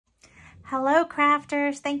Hello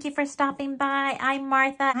crafters, thank you for stopping by. I'm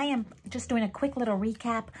Martha. I am just doing a quick little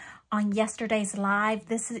recap on yesterday's live.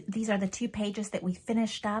 These are the 2 pages that we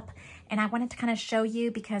finished up, and I wanted to kind of show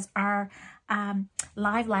you because our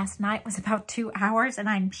live last night was about 2 hours, and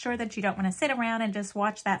I'm sure that you don't want to sit around and just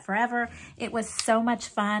watch that forever. It was so much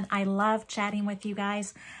fun. I love chatting with you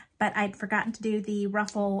guys, but I'd forgotten to do the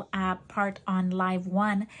ruffle part on live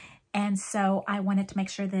 1. And so I wanted to make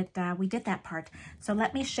sure that we did that part. So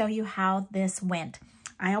let me show you how this went.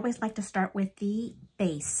 I always like to start with the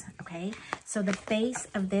base, okay? So the base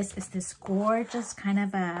of this is this gorgeous kind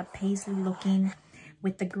of a paisley looking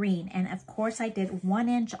with the green. And of course I did 1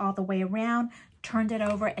 inch all the way around, turned it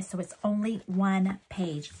over, and so it's only 1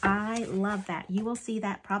 page. I love that. You will see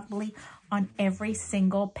that probably on every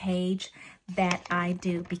single page that I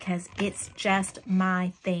do because it's just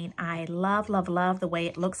my thing. I love, love, love the way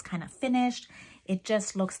it looks kind of finished. It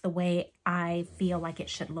just looks the way I feel like it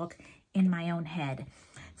should look in my own head.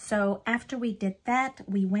 So after we did that,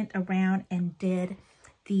 we went around and did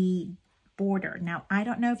the border. Now, I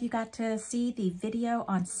don't know if you got to see the video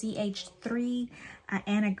on CH3,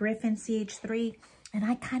 Anna Griffin CH3, and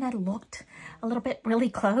I kind of looked a little bit really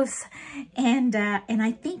close, and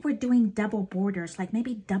I think we're doing double borders, like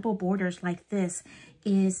maybe double borders like this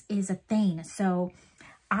is a thing. So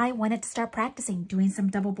I wanted to start practicing doing some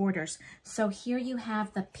double borders. So here you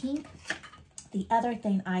have the pink. The other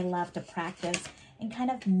thing I love to practice and kind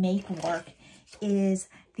of make work is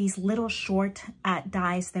these little short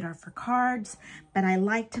dies that are for cards, but I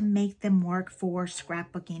like to make them work for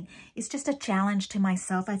scrapbooking. It's just a challenge to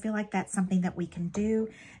myself. I feel like that's something that we can do.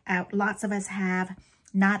 Lots of us have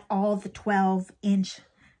not all the 12-inch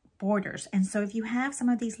borders. And so if you have some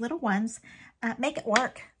of these little ones, make it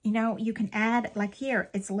work. You know, you can add, like here,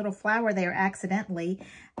 it's a little flower there accidentally.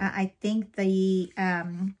 I think the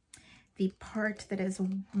part that is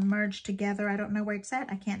merged together, I don't know where it's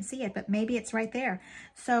at. I can't see it, but maybe it's right there.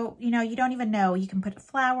 So, you know, you don't even know. You can put a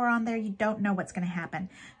flower on there. You don't know what's going to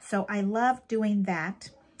happen. So I love doing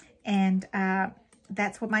that. And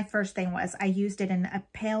that's what my first thing was. I used it in a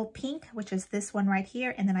pale pink, which is this one right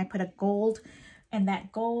here. And then I put a gold. And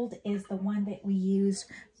that gold is the one that we use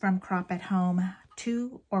from Crop at Home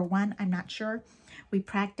 2 or 1. I'm not sure. We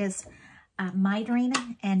practice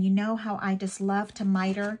mitering. And you know how I just love to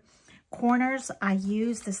miter corners. I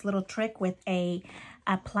use this little trick with a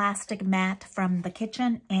plastic mat from the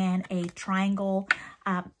kitchen and a triangle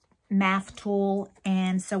math tool.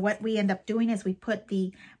 And so what we end up doing is we put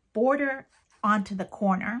the border onto the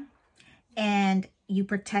corner and you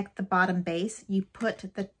protect the bottom base. You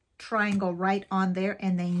put the triangle right on there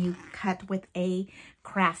and then you cut with a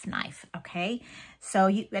craft knife, okay?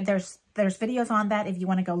 So there's videos on that if you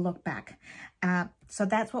want to go look back. So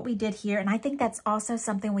that's what we did here. And I think that's also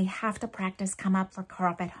something we have to practice come up for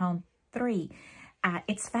Crop at Home 3.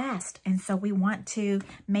 It's fast. And so we want to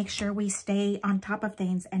make sure we stay on top of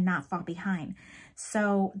things and not fall behind.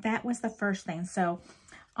 So that was the first thing. So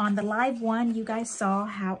on the live 1, you guys saw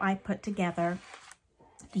how I put together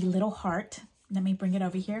the little heart. Let me bring it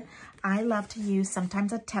over here. I love to use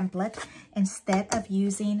sometimes a template instead of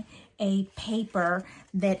using a paper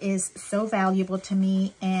that is so valuable to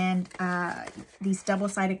me, and these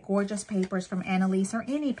double-sided gorgeous papers from Annalise or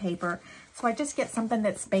any paper. So I just get something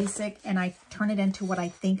that's basic and I turn it into what I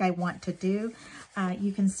think I want to do.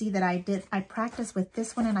 You can see that I practiced with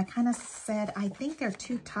this one and I kind of said, I think they're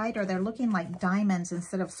too tight or they're looking like diamonds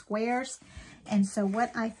instead of squares. And so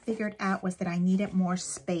what I figured out was that I needed more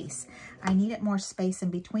space. I needed more space in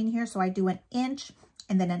between here. So I do 1 inch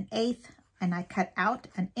and then 1/8, and I cut out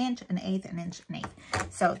 1 inch, 1/8, 1 inch, 1/8.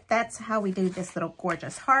 So that's how we do this little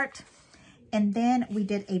gorgeous heart. And then we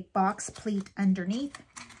did a box pleat underneath.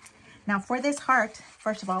 Now for this heart,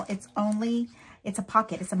 first of all, it's a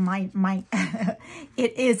pocket. It's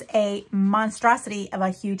it is a monstrosity of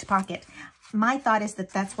a huge pocket. My thought is that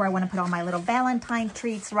that's where I want to put all my little Valentine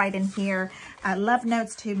treats right in here. Love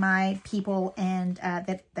notes to my people and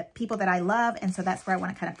the people that I love. And so that's where I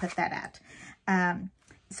want to kind of put that at.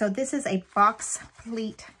 So this is a box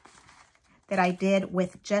pleat that I did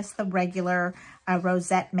with just the regular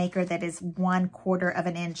rosette maker that is 1/4 of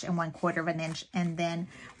an inch and 1/4 of an inch. And then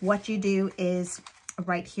what you do is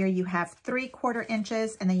right here you have 3/4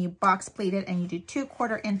 inches and then you box pleat it and you do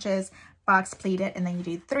 2/4 inches, box pleat it, and then you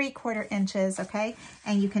do 3/4 inches, okay?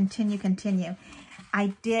 And you continue.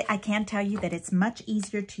 I can tell you that it's much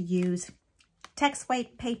easier to use text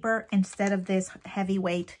weight paper instead of this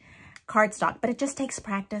heavyweight cardstock, but it just takes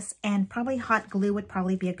practice, and probably hot glue would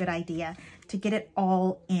probably be a good idea to get it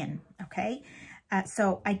all in, okay?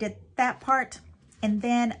 So I did that part, and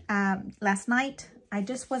then last night I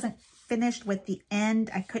just wasn't finished with the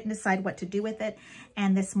end. I couldn't decide what to do with it.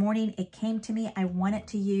 And this morning it came to me. I wanted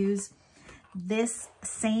to use this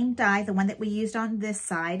same die, the one that we used on this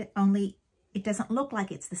side, only it doesn't look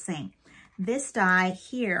like it's the same. This die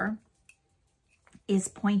here is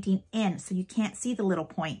pointing in, so you can't see the little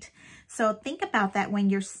point. So think about that when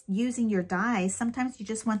you're using your dies. Sometimes you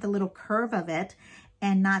just want the little curve of it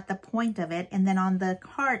and not the point of it. And then on the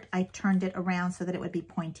cart, I turned it around so that it would be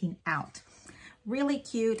pointing out. Really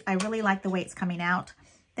cute. I really like the way it's coming out.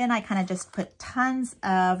 Then I kind of just put tons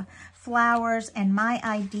of flowers, and my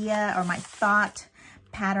idea or my thought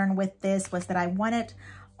pattern with this was that I wanted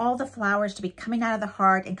all the flowers to be coming out of the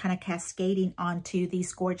heart and kind of cascading onto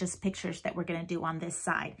these gorgeous pictures that we're going to do on this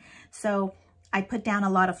side. So I put down a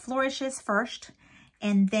lot of flourishes first,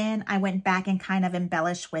 and then I went back and kind of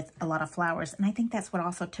embellished with a lot of flowers. And I think that's what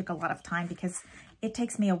also took a lot of time, because it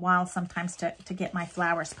takes me a while sometimes to get my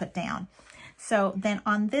flowers put down. So then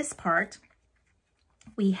on this part,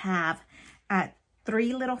 we have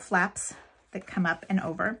 3 little flaps that come up and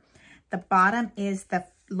over. The bottom is the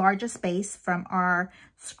largest base from our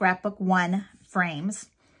Scrapbook 1 frames.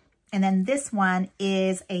 And then this one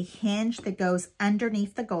is a hinge that goes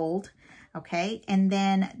underneath the gold, okay? And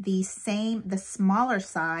then the smaller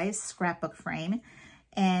size Scrapbook frame,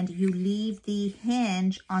 and you leave the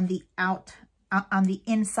hinge on the on the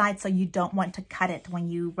inside, so you don't want to cut it when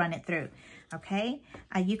you run it through, okay?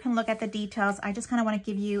 You can look at the details. I just kind of want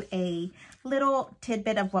to give you a little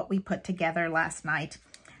tidbit of what we put together last night.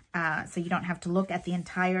 So you don't have to look at the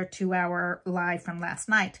entire 2-hour live from last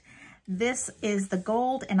night. This is the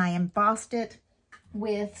gold, and I embossed it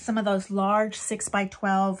with some of those large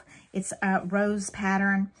 6x12. It's a rose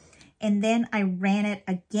pattern. And then I ran it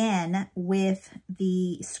again with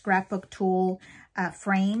the Scrapbook tool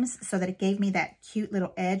frames so that it gave me that cute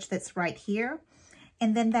little edge that's right here.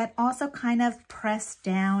 And then that also kind of pressed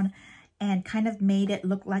down and kind of made it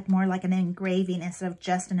look like more like an engraving instead of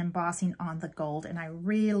just an embossing on the gold. And I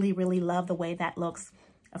really, really love the way that looks.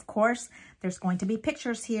 Of course, there's going to be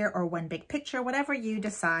pictures here, or one big picture, whatever you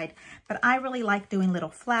decide. But I really like doing little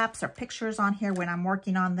flaps or pictures on here when I'm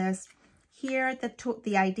working on this. Here,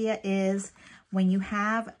 the idea is when you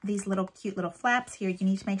have these little cute little flaps here, you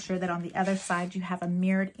need to make sure that on the other side you have a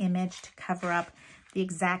mirrored image to cover up the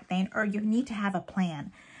exact thing, or you need to have a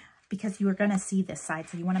plan, because you are going to see this side.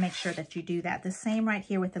 So you want to make sure that you do that. The same right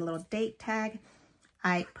here with the little date tag.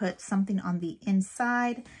 I put something on the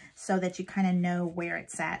inside so that you kind of know where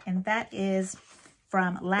it's at. And that is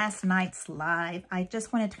from last night's live. I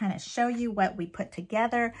just wanted to kind of show you what we put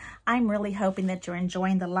together. I'm really hoping that you're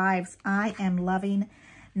enjoying the lives. I am loving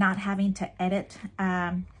not having to edit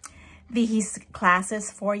these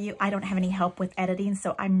classes for you. I don't have any help with editing,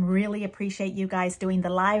 so I really appreciate you guys doing the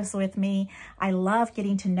lives with me. I love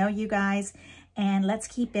getting to know you guys, and let's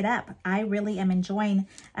keep it up. I really am enjoying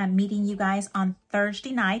meeting you guys on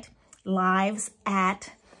Thursday night, lives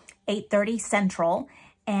at 8:30 Central,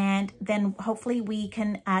 and then hopefully we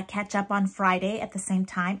can catch up on Friday at the same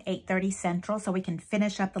time, 8:30 Central, so we can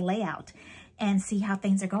finish up the layout and see how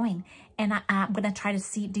things are going. And I'm going to try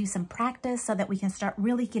to do some practice so that we can start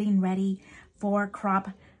really getting ready for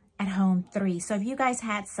Crop at Home 3. So if you guys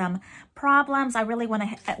had some problems, I really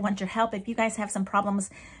want your help. If you guys have some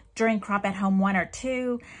problems during Crop at Home 1 or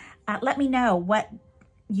 2, let me know what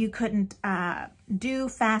you couldn't do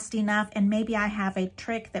fast enough, and maybe I have a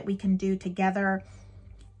trick that we can do together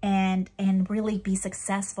and really be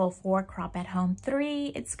successful for Crop at Home 3.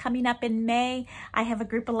 It's coming up in May. I have a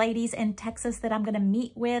group of ladies in Texas that I'm going to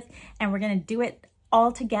meet with, and we're going to do it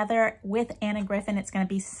all together with Anna Griffin. It's going to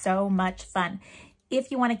be so much fun. If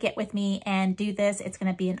you want to get with me and do this, it's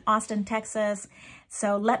going to be in Austin, Texas.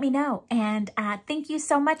 So let me know. And thank you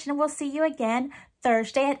so much, and we'll see you again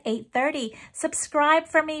Thursday at 8:30. Subscribe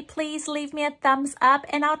for me. Please leave me a thumbs up,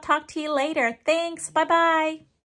 and I'll talk to you later. Thanks. Bye-bye.